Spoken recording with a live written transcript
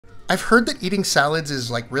I've heard that eating salads is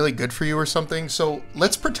like really good for you or something, so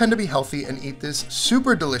let's pretend to be healthy and eat this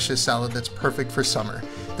super delicious salad that's perfect for summer.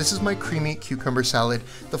 This is my creamy cucumber salad.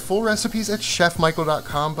 The full recipe's at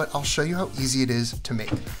chefmichael.com, but I'll show you how easy it is to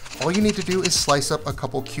make. All you need to do is slice up a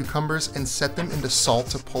couple cucumbers and set them into salt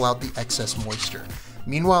to pull out the excess moisture.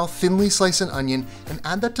 Meanwhile, thinly slice an onion and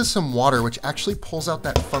add that to some water, which actually pulls out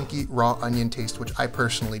that funky raw onion taste, which I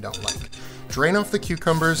personally don't like. Drain off the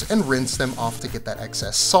cucumbers and rinse them off to get that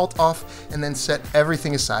excess salt off, and then set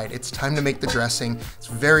everything aside. It's time to make the dressing. It's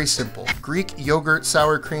very simple. Greek yogurt,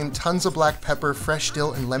 sour cream, tons of black pepper, fresh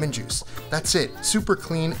dill, and lemon juice. That's it. Super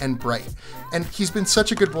clean and bright. And he's been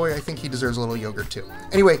such a good boy, I think he deserves a little yogurt too.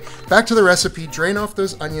 Anyway, back to the recipe. Drain off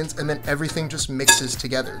those onions and then everything just mixes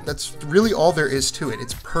together. That's really all there is to it.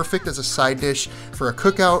 It's perfect as a side dish for a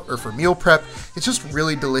cookout or for meal prep. It's just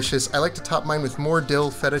really delicious. I like to top mine with more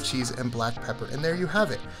dill, feta cheese, and black pepper. And there you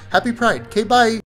have it. Happy Pride. Okay, bye.